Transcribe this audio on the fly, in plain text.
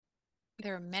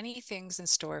There are many things in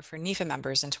store for NEFA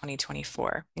members in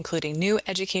 2024, including new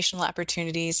educational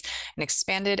opportunities, an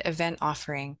expanded event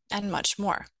offering, and much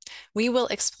more. We will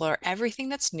explore everything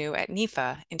that's new at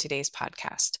NEFA in today's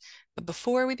podcast. But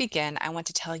before we begin, I want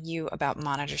to tell you about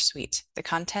Monitor Suite, the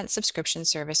content subscription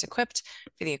service equipped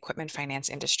for the equipment finance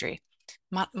industry.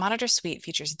 Monitor Suite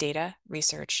features data,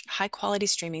 research, high-quality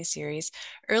streaming series,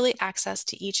 early access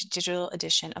to each digital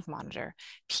edition of Monitor,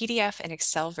 PDF and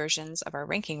Excel versions of our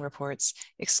ranking reports,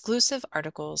 exclusive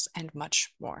articles, and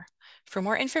much more. For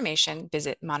more information,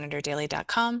 visit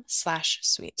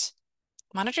monitordaily.com/suite.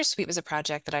 Monitor Suite was a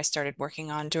project that I started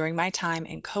working on during my time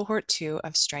in Cohort 2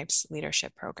 of Stripe's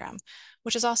leadership program,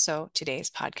 which is also today's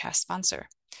podcast sponsor.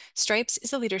 Stripes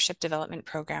is a leadership development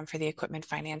program for the equipment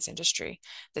finance industry.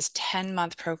 This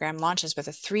 10-month program launches with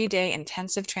a 3-day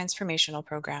intensive transformational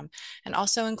program and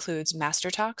also includes master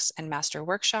talks and master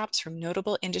workshops from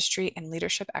notable industry and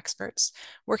leadership experts,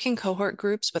 working cohort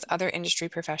groups with other industry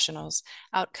professionals,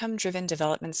 outcome-driven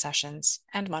development sessions,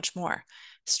 and much more.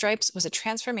 Stripes was a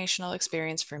transformational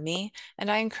experience for me,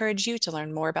 and I encourage you to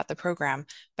learn more about the program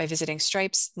by visiting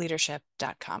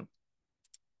stripesleadership.com.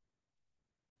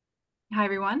 Hi,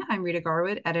 everyone. I'm Rita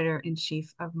Garwood,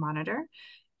 Editor-in-Chief of Monitor.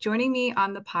 Joining me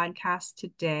on the podcast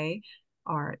today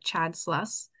are Chad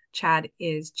Sluss. Chad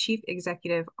is Chief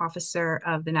Executive Officer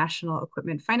of the National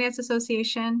Equipment Finance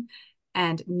Association,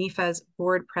 and NEFA's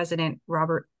Board President,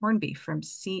 Robert Hornby from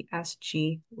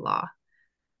CSG Law.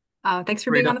 Thanks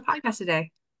for being on the podcast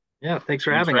today. Yeah, thanks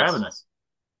for having us.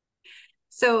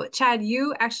 So, Chad,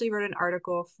 you actually wrote an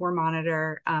article for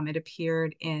Monitor. It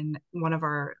appeared in one of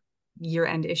our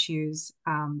year-end issues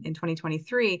in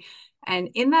 2023. And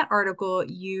in that article,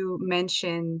 you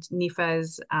mentioned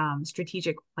NEFA's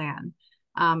strategic plan.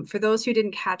 For those who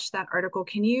didn't catch that article,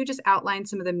 can you just outline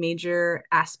some of the major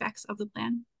aspects of the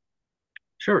plan?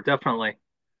 Sure, definitely.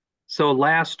 So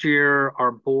last year,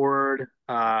 our board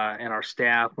and our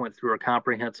staff went through a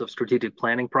comprehensive strategic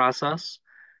planning process,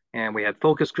 and we had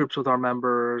focus groups with our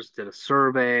members, did a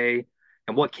survey,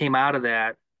 and what came out of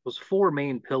that was 4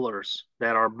 main pillars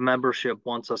that our membership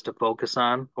wants us to focus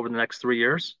on over the next 3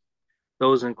 years.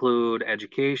 Those include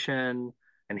education,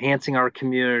 enhancing our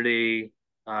community,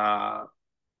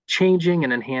 changing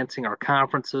and enhancing our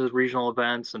conferences, regional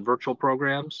events, and virtual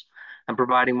programs, and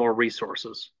providing more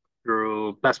resources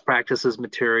through best practices,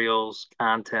 materials,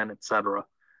 content, etc.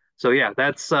 So yeah,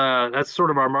 that's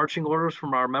sort of our marching orders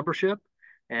from our membership.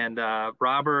 And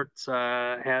Robert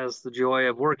has the joy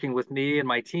of working with me and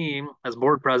my team as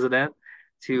board president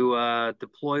to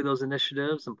deploy those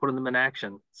initiatives and putting them in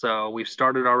action. So we've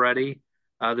started already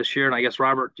this year. And I guess,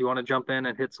 Robert, do you want to jump in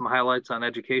and hit some highlights on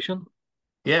education?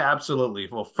 Yeah, absolutely.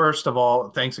 Well, first of all,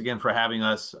 thanks again for having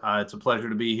us. It's a pleasure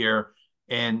to be here.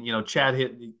 And, Chad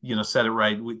said it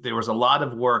right. There was a lot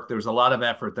of work. There was a lot of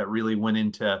effort that really went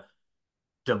into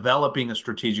developing a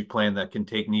strategic plan that can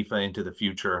take NEFA into the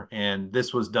future. And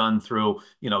this was done through,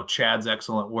 Chad's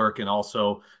excellent work. And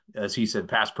also, as he said,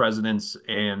 past presidents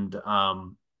and,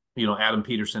 Adam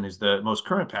Peterson is the most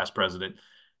current past president.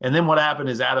 And then what happened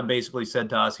is Adam basically said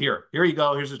to us, here you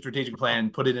go. Here's a strategic plan,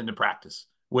 put it into practice,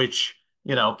 which,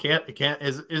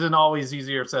 isn't always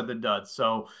easier said than done.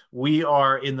 So we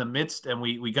are in the midst, and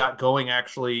we got going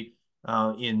actually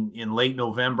in late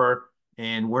November,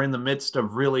 and we're in the midst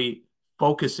of really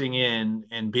focusing in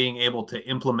and being able to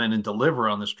implement and deliver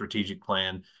on the strategic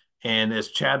plan. And as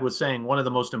Chad was saying, one of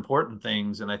the most important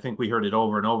things, and I think we heard it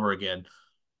over and over again,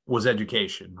 was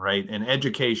education, right? And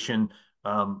education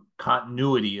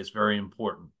continuity is very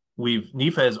important.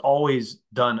 NEFA has always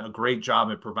done a great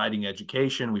job at providing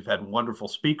education. We've had wonderful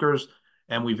speakers,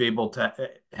 and we've able to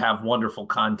have wonderful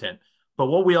content. But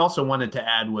what we also wanted to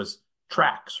add was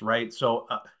tracks, right? So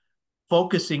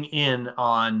focusing in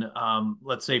on,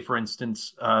 let's say, for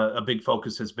instance, a big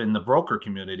focus has been the broker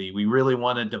community. We really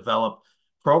want to develop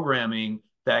programming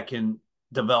that can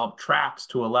develop tracks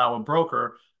to allow a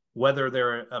broker, whether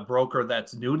they're a broker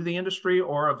that's new to the industry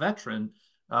or a veteran,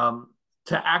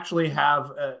 to actually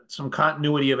have some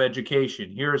continuity of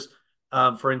education. Here's,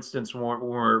 for instance, when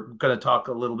we're going to talk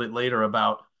a little bit later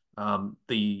about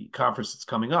the conference that's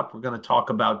coming up, we're going to talk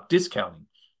about discounting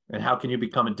and how can you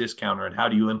become a discounter and how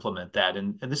do you implement that.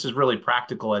 And this is really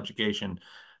practical education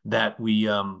that we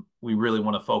really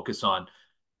want to focus on.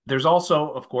 There's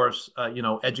also, of course,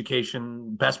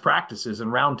 education best practices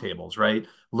and roundtables, right?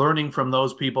 Learning from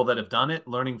those people that have done it,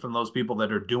 learning from those people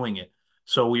that are doing it.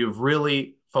 So we've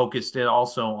really focused it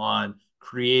also on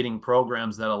creating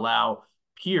programs that allow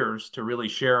peers to really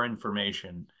share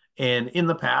information. And in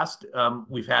the past,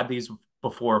 we've had these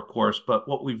before, of course, but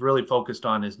what we've really focused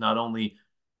on is not only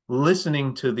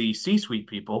listening to the C-suite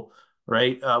people,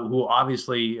 right? Who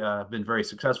obviously have been very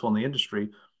successful in the industry,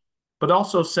 but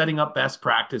also setting up best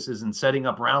practices and setting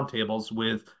up roundtables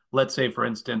with, let's say, for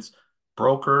instance,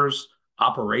 brokers,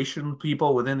 operation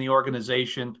people within the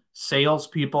organization,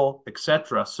 salespeople, et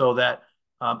cetera, so that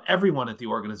everyone at the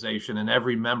organization and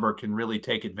every member can really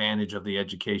take advantage of the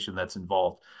education that's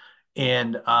involved.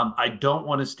 And I don't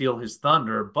want to steal his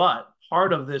thunder, but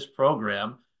part of this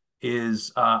program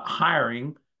is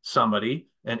hiring somebody,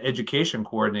 an education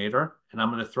coordinator. And I'm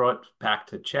going to throw it back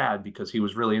to Chad because he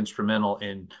was really instrumental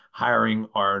in hiring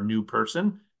our new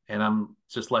person. And I'm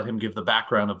just let him give the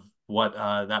background of what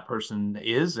that person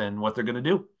is and what they're going to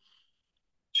do.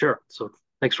 Sure. So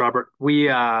thanks, Robert.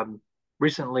 We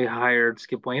recently hired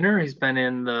Skip Wayner. He's been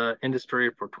in the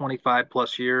industry for 25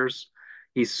 plus years.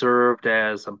 He served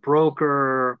as a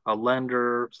broker, a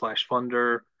lender slash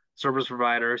funder, service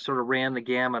provider, sort of ran the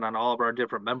gamut on all of our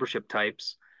different membership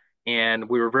types. And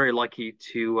we were very lucky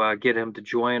to get him to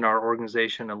join our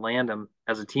organization and land him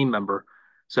as a team member.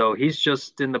 So he's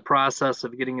just in the process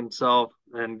of getting himself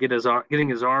and getting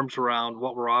his arms around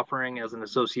what we're offering as an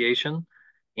association.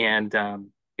 And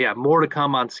yeah, more to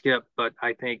come on Skip, but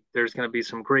I think there's going to be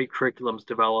some great curriculums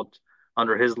developed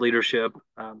under his leadership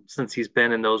since he's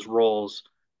been in those roles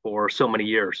for so many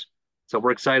years. So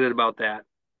we're excited about that.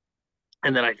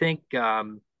 And then I think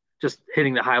just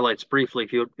hitting the highlights briefly,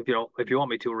 if you want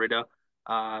me to, Rita,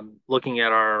 looking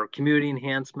at our community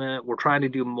enhancement, we're trying to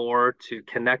do more to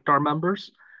connect our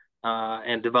members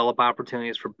and develop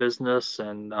opportunities for business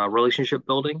and relationship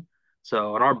building.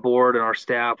 So, and our board and our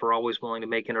staff are always willing to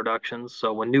make introductions.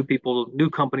 So, when new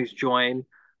companies join,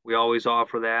 we always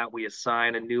offer that. We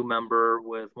assign a new member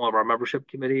with one of our membership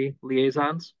committee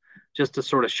liaisons just to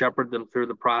sort of shepherd them through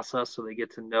the process so they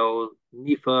get to know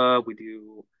NEFA. We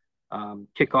do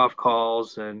kickoff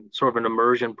calls and sort of an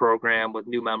immersion program with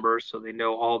new members so they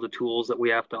know all the tools that we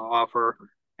have to offer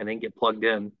and then get plugged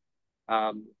in.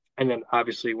 And then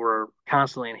obviously we're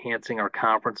constantly enhancing our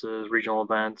conferences, regional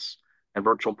events, and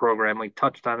virtual program. We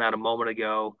touched on that a moment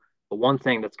ago. But one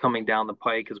thing that's coming down the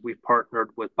pike is we've partnered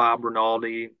with Bob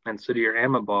Rinaldi and Sudhir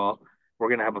Amabal. We're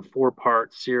going to have a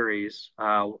 4-part series,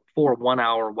 4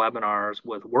 1-hour webinars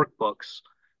with workbooks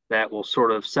that will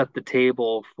sort of set the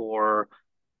table for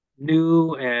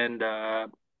new and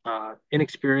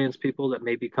inexperienced people that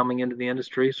may be coming into the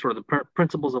industry, sort of the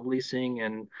principles of leasing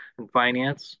and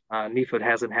finance. NEFA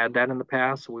hasn't had that in the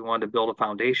past, so we wanted to build a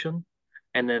foundation.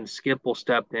 And then Skip will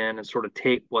step in and sort of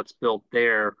take what's built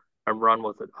there and run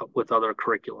with it with other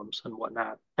curriculums and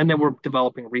whatnot. And then we're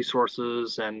developing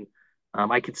resources, and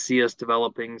I could see us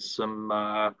developing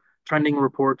some trending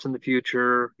reports in the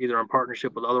future, either in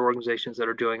partnership with other organizations that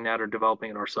are doing that or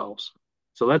developing it ourselves.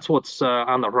 So that's what's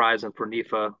on the horizon for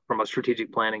NEFA from a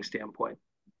strategic planning standpoint.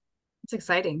 It's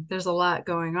exciting. There's a lot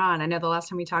going on. I know the last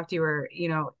time we talked, you were,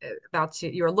 you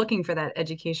were looking for that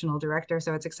educational director.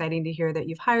 So it's exciting to hear that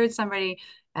you've hired somebody,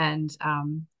 and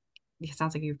it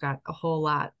sounds like you've got a whole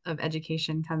lot of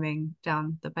education coming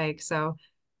down the pike. So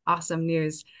awesome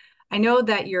news. I know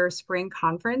that your spring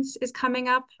conference is coming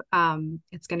up.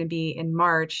 It's going to be in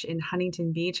March in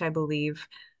Huntington Beach, I believe.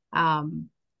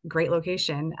 Great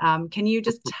location. Can you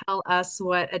just tell us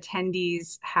what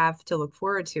attendees have to look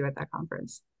forward to at that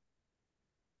conference?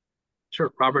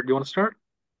 Sure. Robert, do you want to start?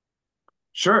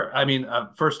 Sure. I mean,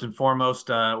 first and foremost,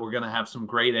 we're going to have some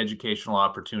great educational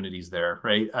opportunities there,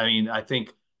 right? I mean, I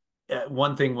think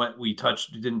one thing what we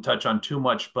didn't touch on too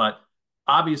much, but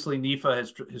obviously NEFA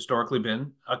has historically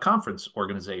been a conference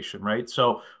organization, right?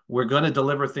 So we're going to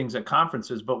deliver things at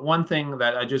conferences. But one thing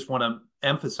that I just want to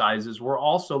emphasize is we're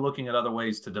also looking at other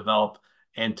ways to develop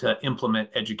and to implement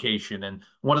education. And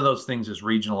one of those things is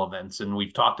regional events. And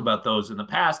we've talked about those in the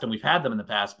past, and we've had them in the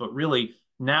past, but really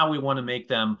now we want to make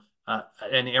them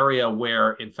an area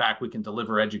where, in fact, we can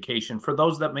deliver education for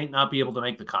those that may not be able to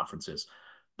make the conferences.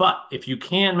 But if you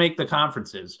can make the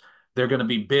conferences, they're going to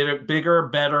be bigger,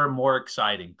 better, more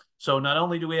exciting. So not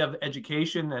only do we have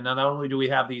education, and not only do we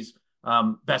have these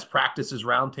best practices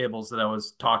roundtables that I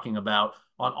was talking about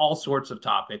on all sorts of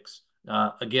topics,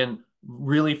 again,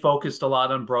 really focused a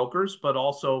lot on brokers, but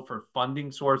also for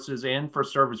funding sources and for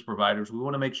service providers. We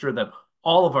want to make sure that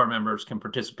all of our members can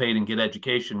participate and get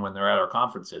education when they're at our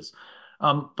conferences.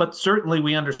 But certainly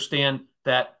we understand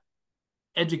that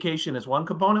education is one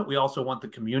component. We also want the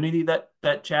community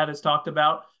that Chad has talked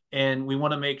about. And we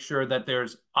want to make sure that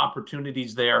there's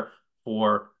opportunities there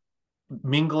for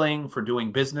mingling, for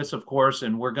doing business, of course.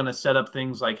 And we're going to set up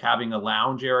things like having a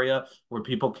lounge area where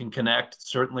people can connect.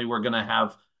 Certainly, we're going to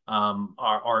have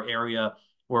our area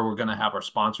where we're going to have our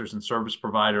sponsors and service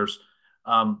providers.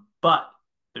 But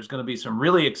There's going to be some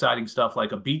really exciting stuff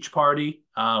like a beach party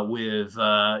with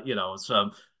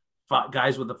some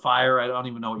guys with the fire. I don't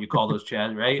even know what you call those,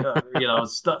 Chad, right?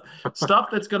 Stuff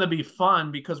that's going to be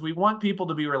fun because we want people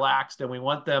to be relaxed and we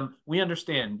want them. We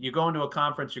understand you go into a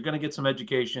conference, you're going to get some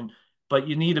education, but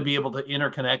you need to be able to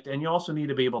interconnect and you also need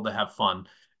to be able to have fun.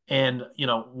 And,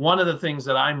 one of the things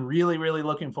that I'm really, really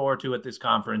looking forward to at this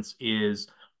conference is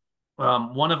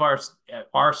one of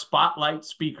our spotlight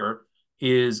speaker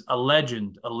is a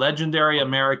legend, a legendary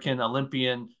American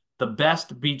Olympian, the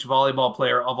best beach volleyball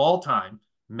player of all time,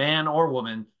 man or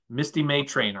woman, Misty May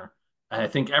Trainer. I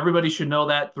think everybody should know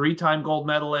that. Three-time gold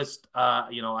medalist.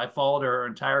 I followed her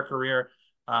entire career.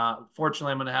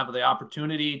 Fortunately, I'm going to have the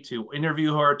opportunity to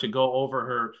interview her, to go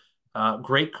over her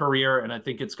great career, and I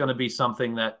think it's going to be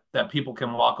something that people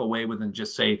can walk away with and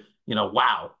just say,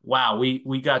 wow,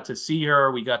 we got to see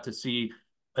her. We got to see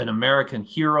an American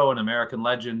hero, an American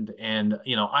legend. And,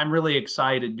 I'm really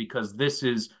excited because this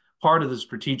is part of the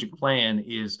strategic plan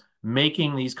is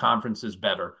making these conferences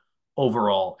better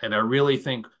overall. And I really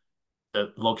think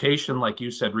the location, like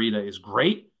you said, Rita, is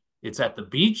great. It's at the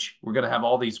beach. We're going to have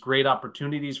all these great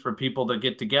opportunities for people to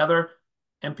get together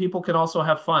and people can also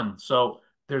have fun. So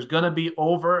there's going to be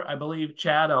over, I believe,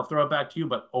 Chad, I'll throw it back to you,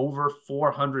 but over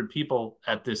 400 people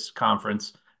at this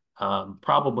conference,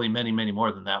 probably many, many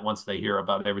more than that once they hear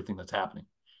about everything that's happening.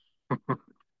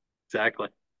 Exactly.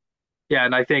 Yeah,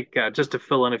 and I think just to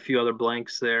fill in a few other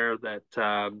blanks there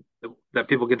that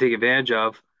people can take advantage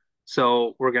of.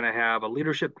 So we're going to have a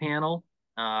leadership panel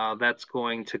that's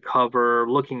going to cover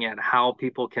looking at how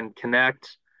people can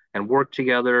connect and work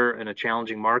together in a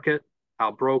challenging market,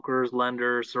 how brokers,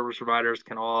 lenders, service providers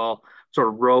can all sort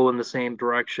of row in the same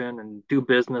direction and do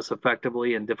business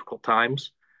effectively in difficult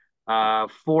times.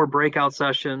 4 breakout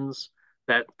sessions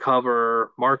that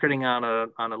cover marketing on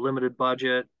a limited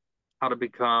budget, how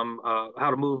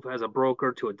to move as a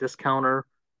broker to a discounter,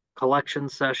 collection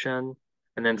session,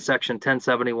 and then Section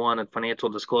 1071 and financial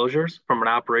disclosures from an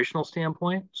operational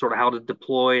standpoint, sort of how to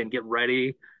deploy and get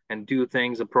ready and do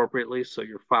things appropriately so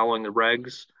you're following the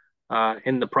regs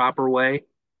in the proper way.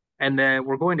 And then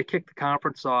we're going to kick the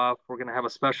conference off. We're going to have a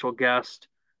special guest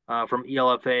from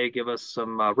ELFA give us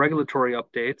some regulatory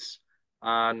updates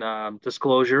on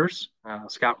disclosures.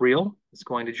 Scott Reel is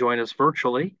going to join us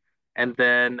virtually. And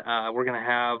then we're going to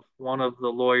have one of the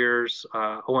lawyers,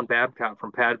 Owen Babcock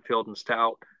from Padfield and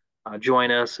Stout,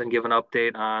 join us and give an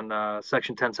update on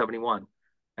Section 1071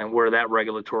 and where that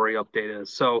regulatory update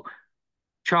is. So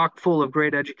chock full of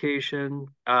great education.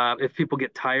 If people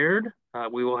get tired,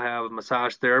 we will have a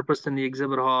massage therapist in the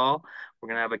exhibit hall. We're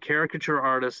going to have a caricature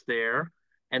artist there.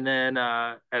 And then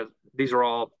as these are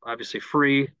all obviously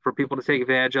free for people to take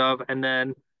advantage of. And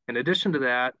then in addition to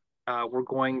that, we're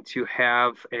going to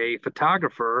have a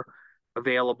photographer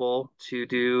available to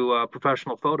do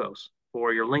professional photos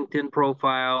for your LinkedIn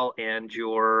profile and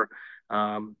your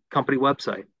company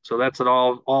website. So that's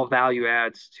all value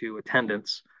adds to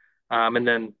attendance. And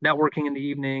then networking in the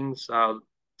evenings.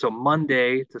 So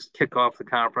Monday, to kick off the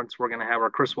conference, we're going to have our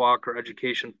Chris Walker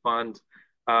Education Fund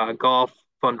golf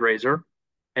fundraiser.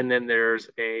 And then there's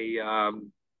a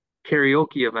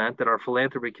karaoke event that our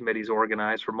philanthropy committees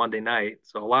organized for Monday night.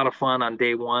 So a lot of fun on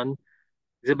day one.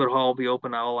 Exhibit hall will be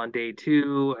open all on day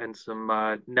two and some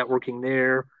networking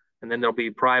there. And then there'll be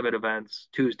private events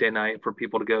Tuesday night for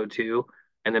people to go to.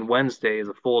 And then Wednesday is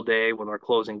a full day with our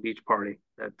closing beach party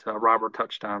that Robert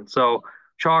touched on. So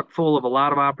chock full of a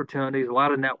lot of opportunities, a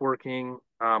lot of networking.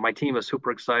 My team is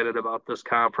super excited about this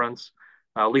conference.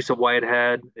 Lisa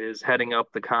Whitehead is heading up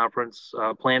the conference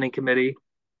planning committee.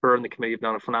 Her and the committee have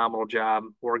done a phenomenal job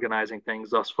organizing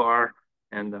things thus far.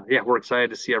 And yeah, we're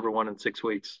excited to see everyone in 6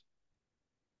 weeks.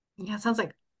 Yeah, it sounds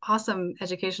like awesome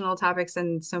educational topics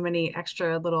and so many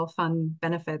extra little fun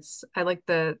benefits. I like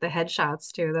the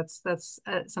headshots too. That's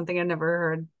something I've never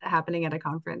heard happening at a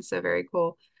conference. So very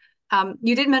cool.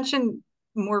 You did mention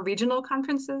more regional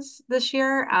conferences this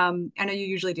year. I know you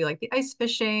usually do like the ice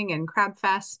fishing and crab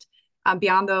fest.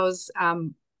 Beyond those,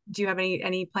 do you have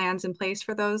any plans in place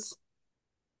for those?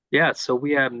 Yeah, so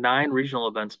we have 9 regional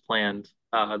events planned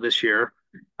this year.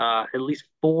 At least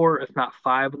 4, if not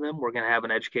 5 of them, we're going to have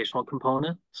an educational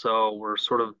component. So we're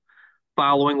sort of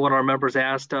following what our members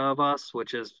asked of us,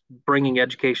 which is bringing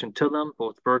education to them,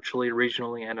 both virtually,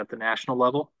 regionally, and at the national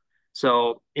level.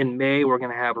 So in May, we're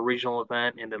going to have a regional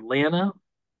event in Atlanta.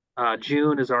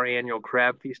 June is our annual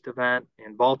Crab Feast event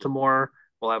in Baltimore.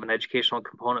 We'll have an educational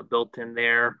component built in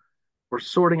there. We're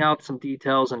sorting out some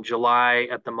details in July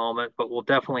at the moment, but we'll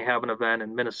definitely have an event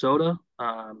in Minnesota.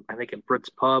 I think at Britt's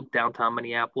Pub, downtown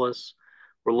Minneapolis.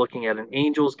 We're looking at an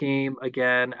Angels game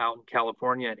again out in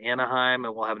California in Anaheim,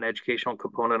 and we'll have an educational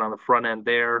component on the front end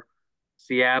there.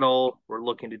 Seattle, we're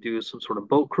looking to do some sort of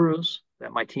boat cruise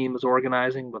that my team is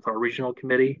organizing with our regional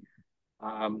committee.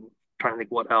 Trying to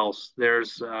think what else.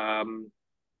 There's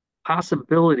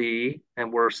possibility,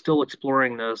 and we're still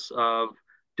exploring this, of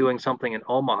doing something in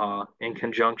Omaha in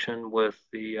conjunction with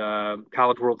the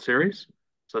College World Series.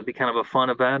 So it'd be kind of a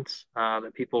fun event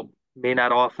that people may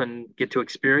not often get to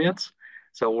experience.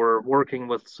 So we're working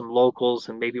with some locals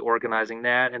and maybe organizing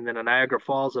that. And then a Niagara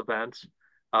Falls event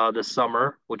this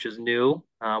summer, which is new.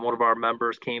 One of our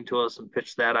members came to us and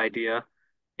pitched that idea.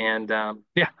 And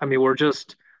yeah, I mean, we're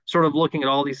just sort of looking at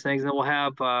all these things. And then we'll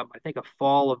have, I think, a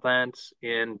fall event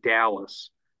in Dallas,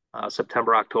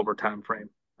 September, October timeframe,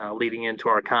 leading into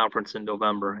our conference in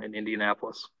November in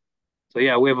Indianapolis. So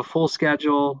yeah, we have a full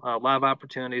schedule, a lot of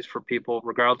opportunities for people,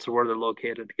 regardless of where they're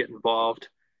located, to get involved.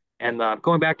 And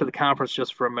going back to the conference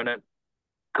just for a minute,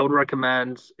 I would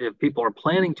recommend, if people are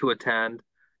planning to attend,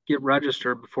 get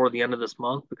registered before the end of this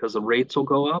month, because the rates will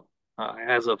go up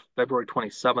as of February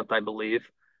 27th, I believe.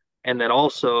 And then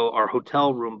also our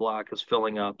hotel room block is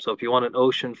filling up. So if you want an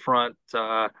oceanfront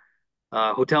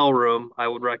hotel room, I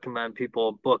would recommend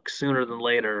people book sooner than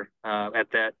later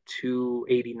at that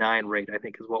 289 rate, I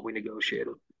think is what we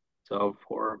negotiated. So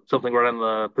for something right on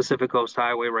the Pacific Coast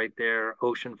Highway right there,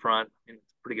 oceanfront,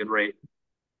 it's a pretty good rate.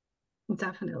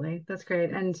 Definitely. That's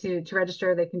great. And to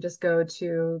register, they can just go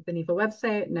to the NEFA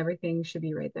website and everything should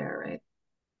be right there, right?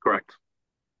 Correct.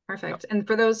 Perfect. Yep. And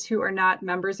for those who are not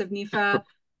members of NEFA,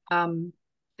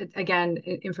 again,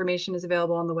 information is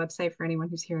available on the website for anyone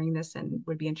who's hearing this and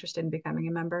would be interested in becoming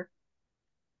a member.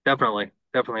 Definitely.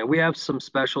 Definitely. We have some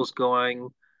specials going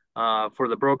for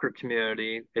the broker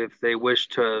community. If they wish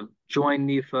to join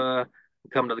NEFA,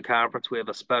 come to the conference, we have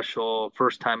a special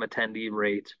first-time attendee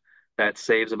rate that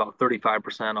saves about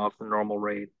 35% off the normal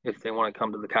rate if they want to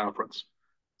come to the conference.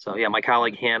 So yeah, my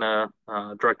colleague Hannah,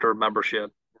 Director of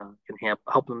Membership, can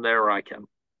help them there, or I can.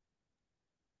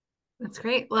 That's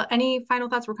great. Well, any final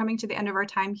thoughts? We're coming to the end of our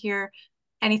time here.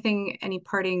 Anything, any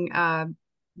parting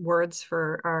words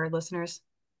for our listeners?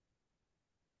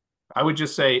 I would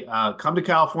just say, come to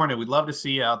California. We'd love to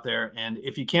see you out there. And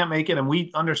if you can't make it, and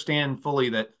we understand fully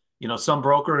that, some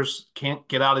brokers can't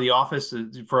get out of the office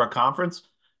for a conference,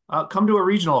 come to a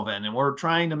regional event. And we're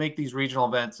trying to make these regional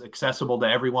events accessible to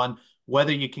everyone,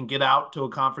 whether you can get out to a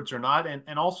conference or not.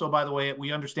 And also, by the way,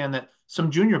 we understand that some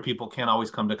junior people can't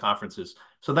always come to conferences.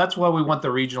 So that's why we want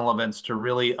the regional events to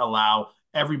really allow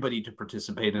everybody to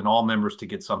participate and all members to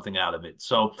get something out of it.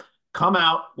 So come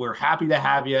out. We're happy to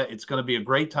have you. It's going to be a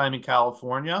great time in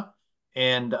California.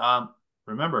 And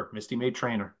remember, Misty made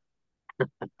trainer.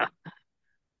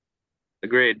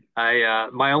 Agreed.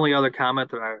 My only other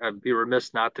comment that I'd be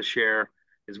remiss not to share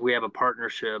is we have a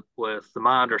partnership with the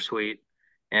Monitor Suite,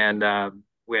 and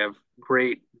we have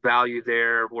great value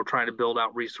there. We're trying to build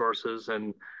out resources,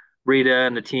 and Rita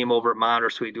and the team over at Monitor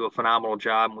Suite do a phenomenal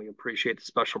job, and we appreciate the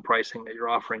special pricing that you're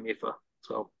offering, NEFA,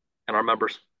 and our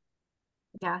members.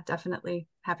 Yeah, definitely.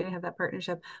 Happy to have that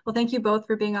partnership. Well, thank you both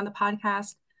for being on the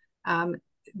podcast.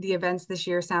 The events this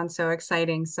year sound so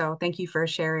exciting. So thank you for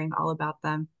sharing all about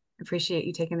them. Appreciate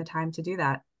you taking the time to do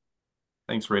that.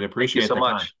 Thanks, Rita. Appreciate Thank you so the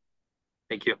much. time.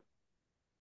 Thank you.